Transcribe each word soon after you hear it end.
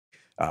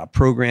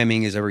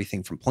Programming is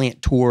everything from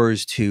plant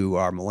tours to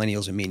our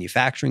Millennials in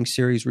Manufacturing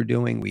series we're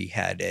doing. We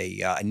had a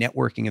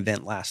networking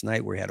event last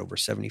night where we had over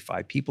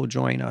 75 people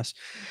join us.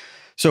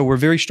 So we're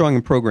very strong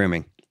in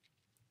programming.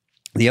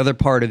 The other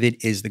part of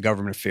it is the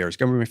government affairs.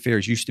 Government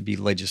affairs used to be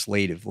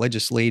legislative.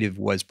 Legislative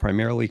was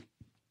primarily,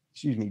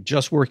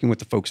 just working with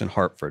the folks in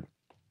Hartford.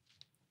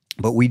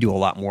 But we do a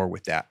lot more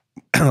with that,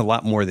 a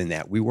lot more than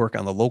that. We work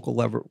on the local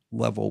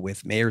level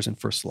with mayors and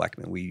first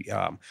selectmen. We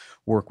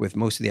work with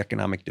most of the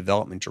economic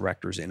development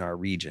directors in our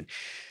region.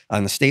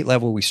 On the state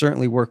level, we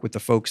certainly work with the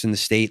folks in the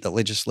state, the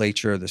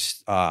legislature,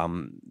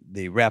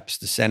 the reps,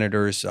 the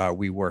senators.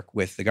 We work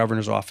with the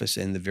governor's office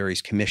and the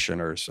various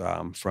commissioners,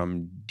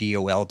 from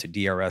DOL to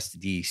DRS to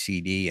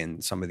DCD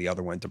and some of the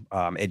other ones,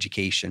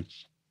 education.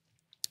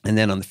 And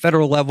then on the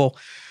federal level,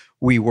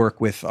 we work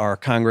with our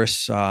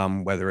Congress,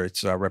 whether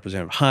it's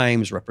Representative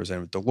Himes,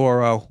 Representative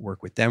deLauro,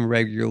 work with them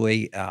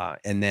regularly.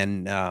 And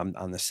then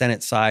on the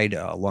Senate side,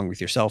 along with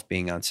yourself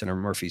being on Senator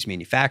Murphy's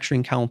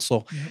Manufacturing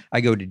Council,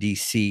 I go to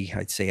D.C.,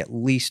 I'd say at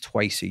least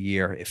twice a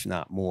year, if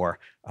not more,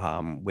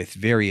 with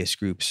various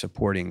groups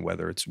supporting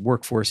whether it's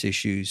workforce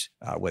issues,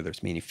 whether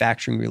it's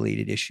manufacturing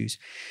related issues.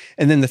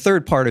 And then the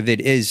third part of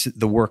it is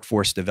the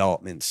workforce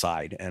development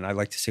side. And I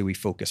like to say we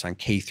focus on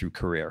K through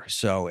career.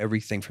 So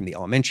everything from the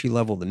elementary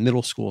level, the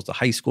middle schools, the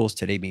high schools.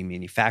 Today being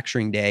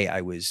manufacturing day,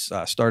 I was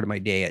started my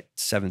day at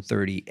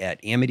 7:30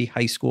 at Amity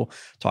High School,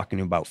 talking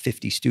to about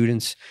 50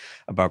 students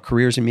about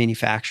careers in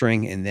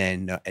manufacturing. And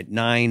then at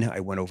 9, I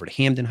went over to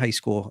Hamden High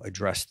School,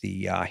 addressed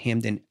the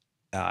Hamden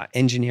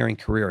Engineering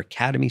Career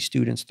Academy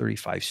students,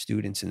 35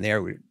 students in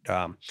there. We'll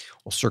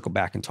circle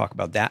back and talk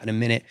about that in a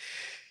minute.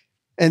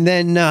 And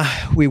then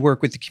we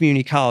work with the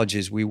community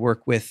colleges. We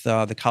work with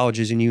the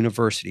colleges and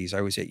universities.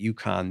 I was at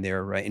UConn,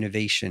 their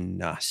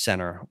innovation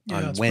center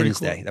on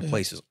Wednesday. Cool. That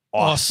place is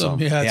awesome.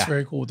 Yeah, it's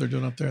very cool what they're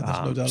doing up there.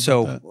 There's no doubt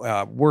about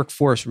that.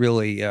 Workforce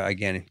really,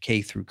 again,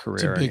 K through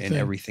career and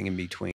everything in between.